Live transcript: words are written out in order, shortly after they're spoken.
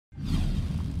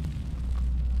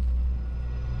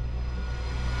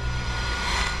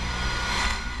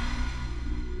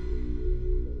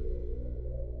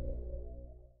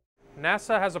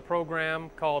NASA has a program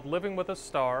called Living with a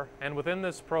Star, and within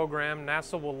this program,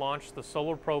 NASA will launch the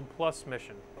Solar Probe Plus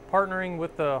mission. Partnering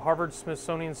with the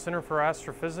Harvard-Smithsonian Center for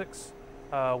Astrophysics,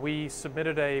 we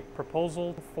submitted a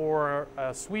proposal for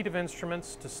a suite of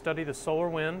instruments to study the solar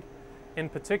wind. In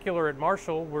particular, at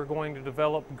Marshall, we're going to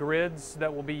develop grids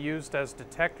that will be used as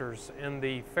detectors in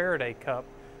the Faraday cup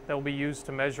that will be used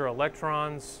to measure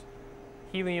electrons,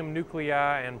 helium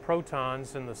nuclei, and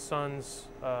protons in the sun's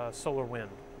solar wind.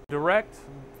 Direct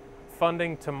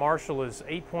funding to Marshall is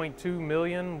 $8.2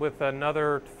 million, with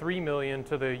another $3 million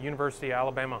to the University of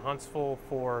Alabama, Huntsville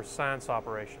for science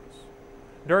operations.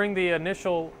 During the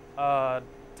initial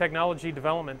technology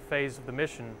development phase of the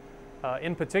mission,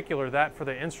 in particular that for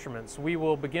the instruments, we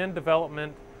will begin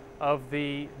development of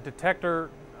the detector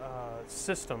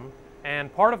system,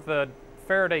 and part of the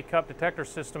Faraday cup detector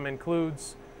system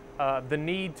includes the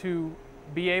need to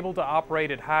be able to operate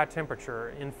at high temperature.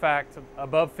 In fact,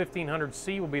 above 1500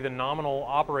 C will be the nominal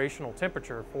operational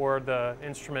temperature for the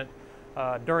instrument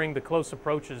during the close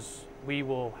approaches we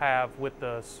will have with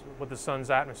the sun's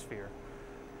atmosphere.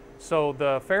 So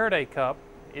the Faraday cup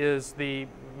is the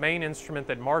main instrument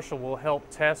that Marshall will help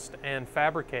test and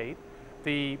fabricate.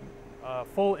 The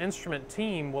full instrument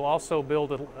team will also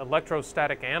build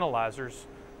electrostatic analyzers.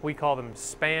 We call them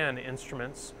SPAN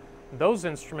instruments. Those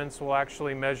instruments will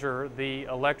actually measure the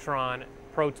electron,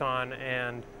 proton,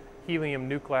 and helium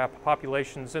nuclei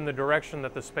populations in the direction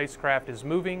that the spacecraft is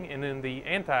moving and in the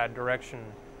anti-direction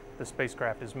the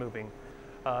spacecraft is moving.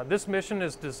 This mission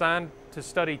is designed to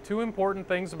study two important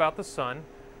things about the sun.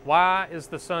 Why is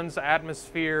the sun's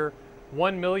atmosphere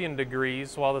 1 million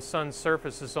degrees while the sun's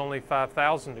surface is only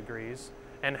 5,000 degrees?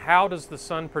 And how does the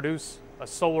sun produce a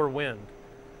solar wind?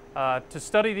 To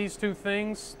study these two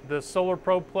things, the Solar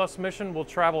Probe Plus mission will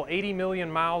travel 80 million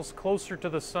miles closer to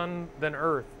the sun than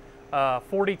Earth,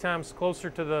 40 times closer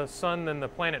to the sun than the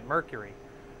planet Mercury.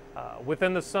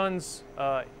 Within the sun's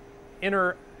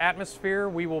inner atmosphere,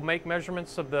 we will make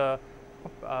measurements of the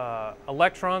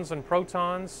electrons and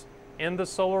protons in the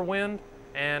solar wind,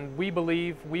 and we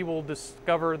believe we will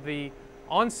discover the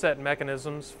onset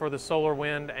mechanisms for the solar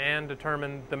wind and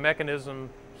determine the mechanism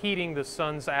heating the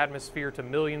sun's atmosphere to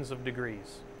millions of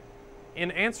degrees. In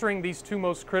answering these two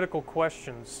most critical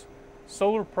questions,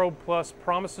 Solar Probe Plus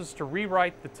promises to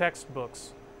rewrite the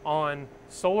textbooks on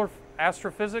solar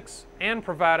astrophysics and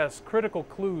provide us critical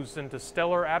clues into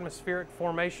stellar atmospheric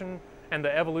formation and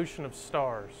the evolution of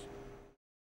stars.